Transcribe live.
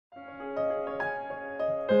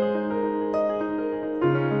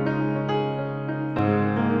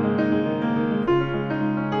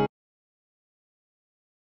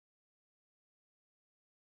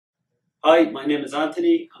Hi, my name is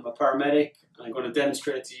Anthony. I'm a paramedic and I'm going to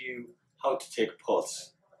demonstrate to you how to take a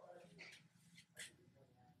pulse.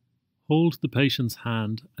 Hold the patient's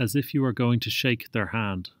hand as if you are going to shake their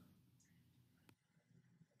hand.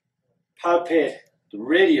 Palpate the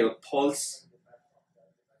radial pulse,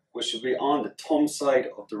 which should be on the thumb side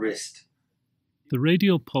of the wrist. The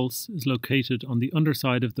radial pulse is located on the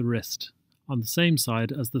underside of the wrist, on the same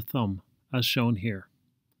side as the thumb, as shown here.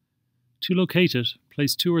 To locate it,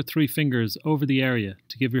 place 2 or 3 fingers over the area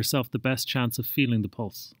to give yourself the best chance of feeling the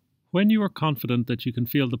pulse. When you are confident that you can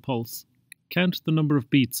feel the pulse, count the number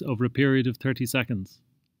of beats over a period of 30 seconds.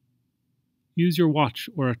 Use your watch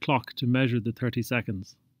or a clock to measure the 30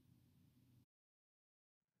 seconds.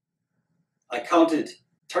 I counted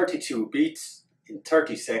 32 beats in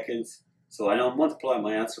 30 seconds, so I now multiply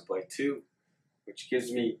my answer by 2, which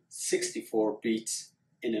gives me 64 beats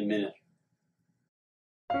in a minute.